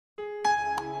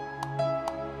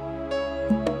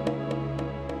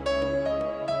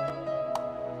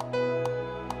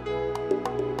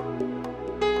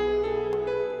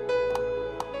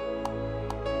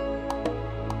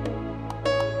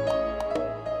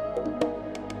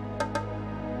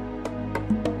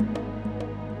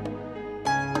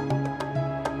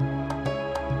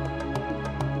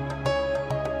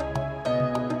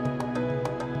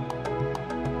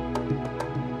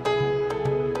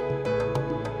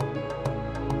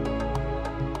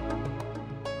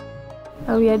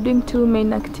We are doing two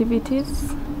main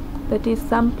activities, that is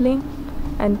sampling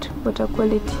and water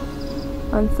quality.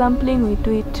 On sampling, we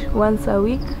do it once a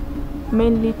week,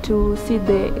 mainly to see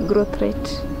the growth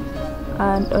rate.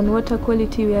 And on water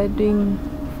quality, we are doing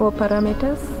 4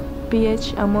 parameters: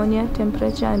 pH, ammonia,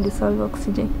 temperature, and dissolved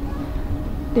oxygen.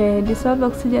 The dissolved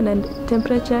oxygen and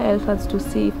temperature help us to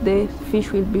see if the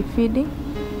fish will be feeding,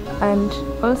 and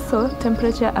also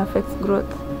temperature affects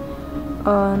growth.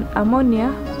 On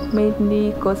ammonia,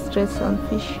 mainly cause stress on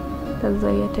fish. That's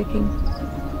why we are taking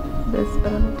those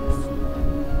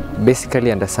parameters.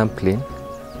 Basically, under sampling,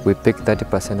 we pick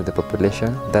 30% of the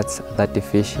population, that's 30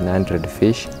 fish in 100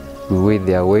 fish. We weigh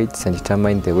their weights and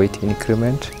determine the weight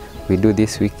increment. We do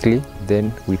this weekly,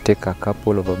 then we take a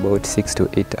couple of about 6 to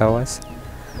 8 hours.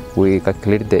 We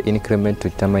calculate the increment to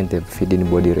determine the feeding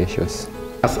body ratios.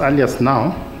 As early as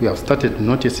now, we have started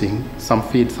noticing some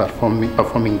feeds are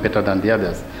performing better than the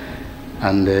others.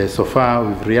 And so far,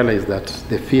 we've realized that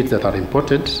the feeds that are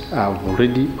imported are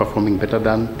already performing better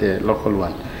than the local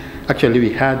one. Actually,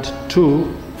 we had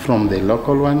 2 from the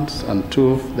local ones and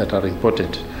 2 that are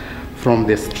imported. From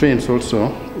the strains also,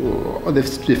 the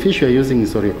fish we are using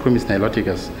is Oreochromis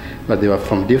niloticus, but they were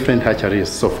from different hatcheries.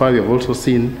 So far, we have also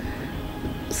seen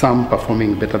some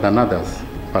performing better than others,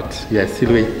 but we are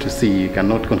still waiting to see. You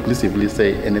cannot conclusively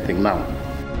say anything now.